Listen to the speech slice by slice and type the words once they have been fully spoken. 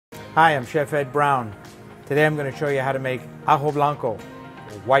Hi, I'm Chef Ed Brown. Today I'm going to show you how to make Ajoblanco, or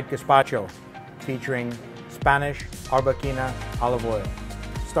white gazpacho, featuring Spanish Arbequina olive oil.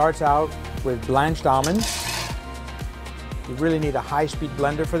 Starts out with blanched almonds. You really need a high-speed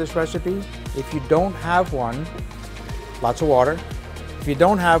blender for this recipe. If you don't have one, lots of water. If you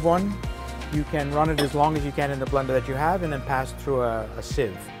don't have one, you can run it as long as you can in the blender that you have and then pass through a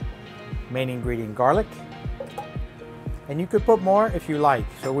sieve. Main ingredient, garlic. And you could put more if you like.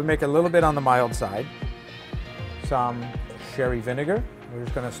 So we make a little bit on the mild side. Some sherry vinegar. We're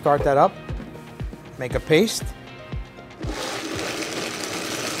just going to start that up. Make a paste.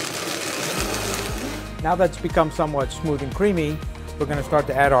 Now that's become somewhat smooth and creamy, we're going to start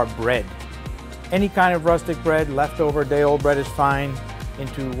to add our bread. Any kind of rustic bread, leftover day-old bread is fine,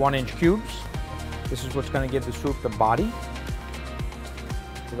 into 1-inch cubes. This is what's going to give the soup the body.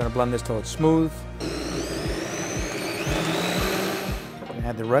 We're going to blend this till it's smooth.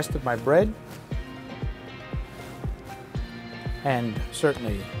 Add the rest of my bread, and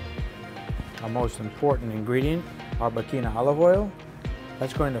certainly our most important ingredient, Arbequina olive oil.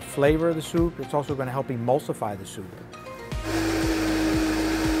 That's going to flavor the soup. It's also going to help emulsify the soup.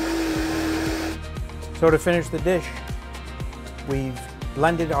 So to finish the dish, we've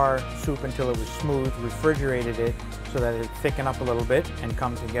blended our soup until it was smooth, refrigerated it so that it thicken up a little bit and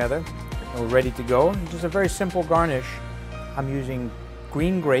come together. And we're ready to go. And just a very simple garnish. I'm using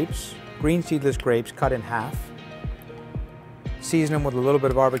green grapes, green seedless grapes cut in half. Season them with a little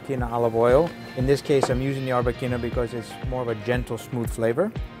bit of Arbequina olive oil. In this case, I'm using the Arbequina because it's more of a gentle, smooth flavor.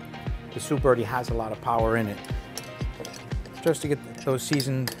 The soup already has a lot of power in it. Just to get those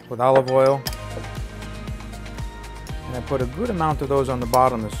seasoned with olive oil. And I put a good amount of those on the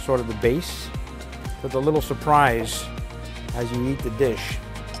bottom as sort of the base, with a little surprise as you eat the dish.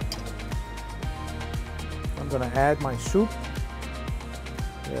 I'm going to add my soup.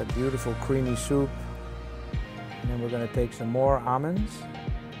 Yeah, beautiful creamy soup. And then we're going to take some more almonds.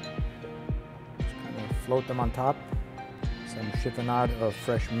 Just kind of float them on top. Some chiffonade of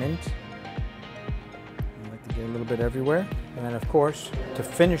fresh mint. I like to get a little bit everywhere. And then of course, to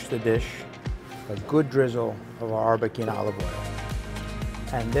finish the dish, a good drizzle of our Arbequina olive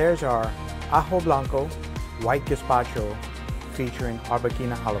oil. And there's our Ajoblanco white gazpacho featuring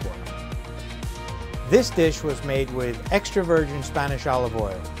Arbequina olive oil. This dish was made with extra virgin Spanish olive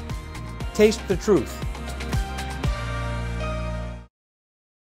oil. Taste the truth.